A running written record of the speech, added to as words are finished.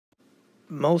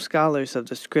Most scholars of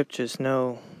the scriptures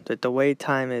know that the way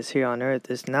time is here on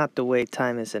earth is not the way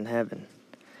time is in heaven.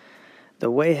 The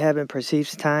way heaven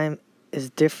perceives time is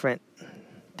different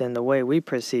than the way we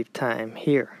perceive time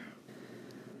here.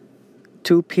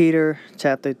 2 Peter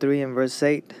chapter 3 and verse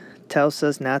 8 tells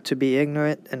us not to be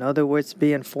ignorant. In other words,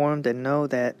 be informed and know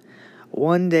that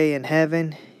one day in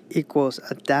heaven equals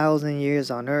 1,000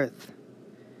 years on earth.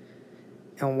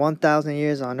 And 1,000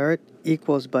 years on earth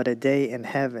equals but a day in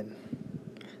heaven.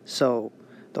 So,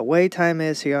 the way time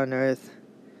is here on earth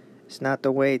is not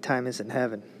the way time is in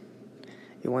heaven.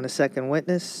 You want a second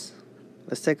witness?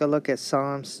 Let's take a look at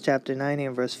Psalms chapter 90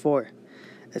 and verse 4.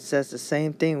 It says the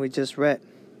same thing we just read.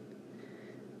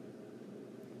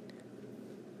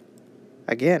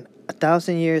 Again,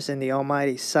 1,000 years in the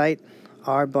Almighty's sight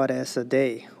are but as a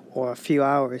day or a few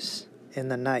hours in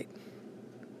the night.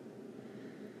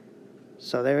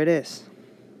 So there it is.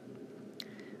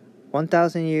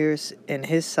 1,000 years in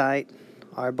His sight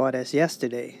are but as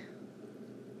yesterday.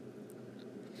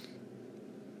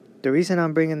 The reason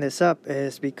I'm bringing this up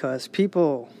is because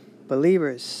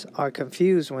believers, are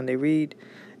confused when they read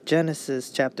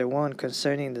Genesis chapter 1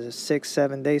 concerning the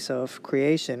 7 days of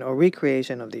creation or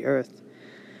recreation of the earth.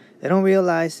 They don't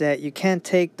realize that you can't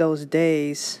take those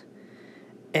days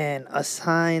and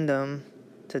assign them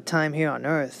to time here on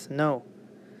earth. No.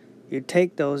 You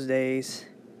take those days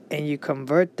and you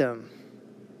convert them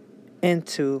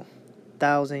into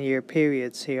 1,000-year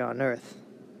periods here on earth.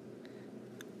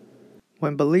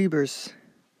 When believers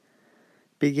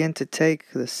begin to take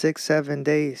the 7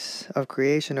 days of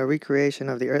creation or recreation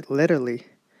of the earth literally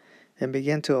and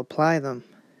begin to apply them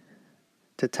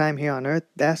to time here on earth,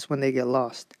 that's when they get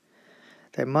lost.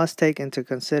 They must take into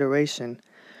consideration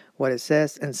what it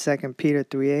says in 2 Peter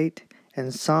 3:8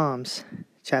 and Psalms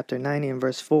chapter 90 and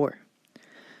verse 4,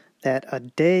 that a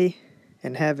day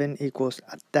in heaven equals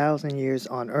 1,000 years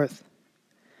on earth.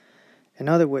 In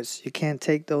other words, you can't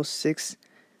take those 6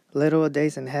 literal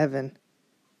days in heaven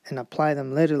and apply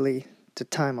them literally to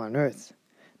time on earth.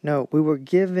 No, we were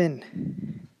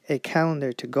given a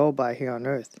calendar to go by here on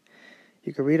earth.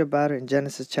 You can read about it in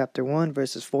Genesis chapter 1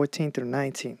 verses 14 through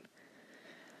 19.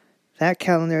 That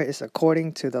calendar is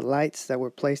according to the lights that were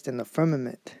placed in the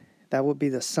firmament. That would be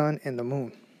the sun and the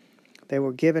moon. They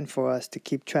were given for us to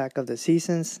keep track of the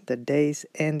seasons, the days,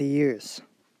 and the years.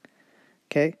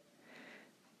 Okay?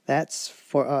 That's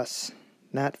for us,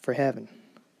 not for heaven.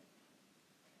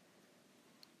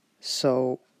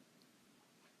 So,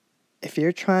 if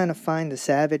you're trying to find the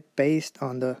Sabbath based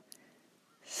on the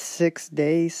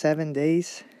 7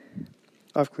 days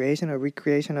of creation or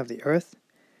recreation of the earth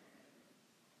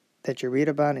that you read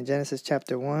about in Genesis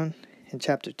chapter 1 and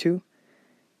chapter 2,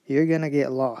 you're going to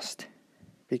get lost.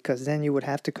 Because then you would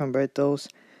have to convert those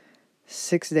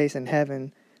 6 days in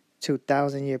heaven to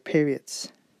 1,000-year periods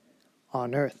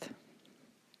on earth.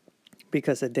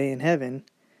 Because a day in heaven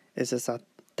is just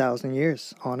 1,000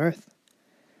 years on earth.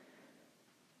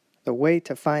 The way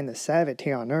to find the Sabbath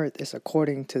here on earth is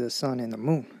according to the sun and the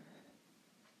moon.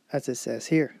 As it says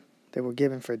here, they were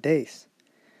given for days.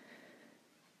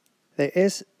 There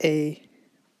is a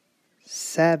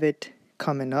Sabbath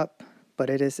coming up, but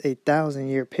it is a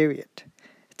 1,000-year period.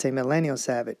 It's a millennial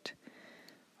Sabbath,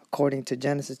 according to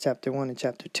Genesis chapter 1 and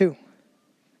chapter 2.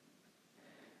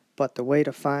 But the way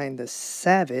to find the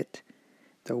Sabbath,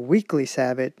 the weekly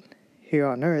Sabbath here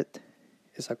on earth,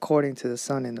 is according to the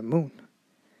sun and the moon.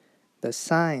 The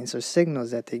signs or signals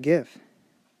that they give.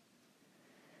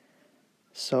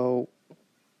 So,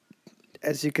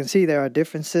 as you can see, there are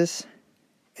differences,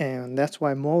 and that's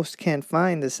why most can't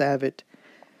find the Sabbath,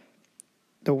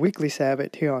 the weekly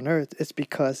Sabbath here on earth. It's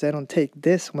because they don't take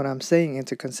this, what I'm saying,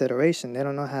 into consideration. They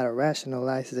don't know how to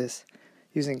rationalize this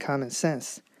using common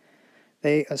sense.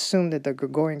 They assume that the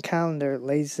Gregorian calendar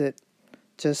lays it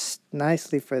just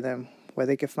nicely for them, where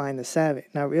they can find the Sabbath,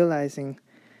 not realizing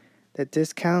that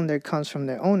this calendar comes from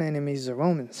their own enemies, the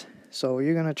Romans. So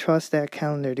you're going to trust that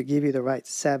calendar to give you the right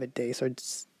Sabbath days or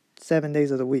 7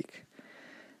 days of the week.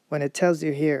 When it tells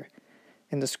you here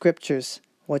in the scriptures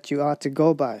what you ought to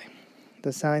go by,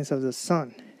 the signs of the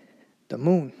sun, the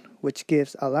moon, which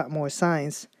gives a lot more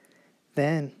signs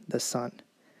than the sun.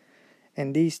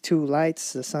 And these two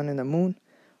lights, the sun and the moon,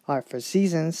 are for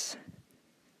seasons,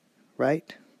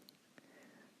 right?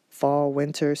 Fall,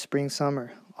 winter, spring,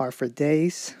 summer are for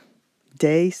days,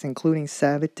 including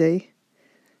Sabbath day,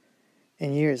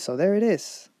 and years. So there it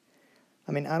is.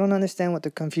 I mean, I don't understand what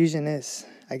the confusion is.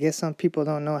 I guess some people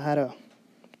don't know how to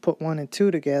put 1 and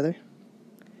 2 together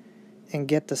and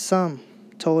get the sum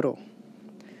total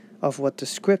of what the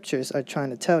scriptures are trying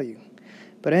to tell you.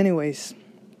 But anyways,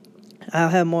 I'll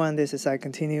have more on this as I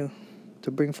continue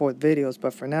to bring forth videos.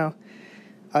 But for now,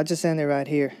 I'll just end it right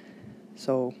here.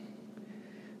 So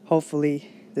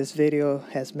hopefully this video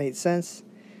has made sense,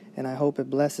 and I hope it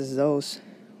blesses those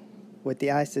with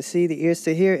the eyes to see, the ears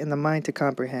to hear, and the mind to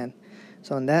comprehend.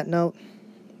 So on that note,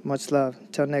 much love.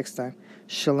 Till next time.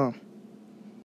 Shalom.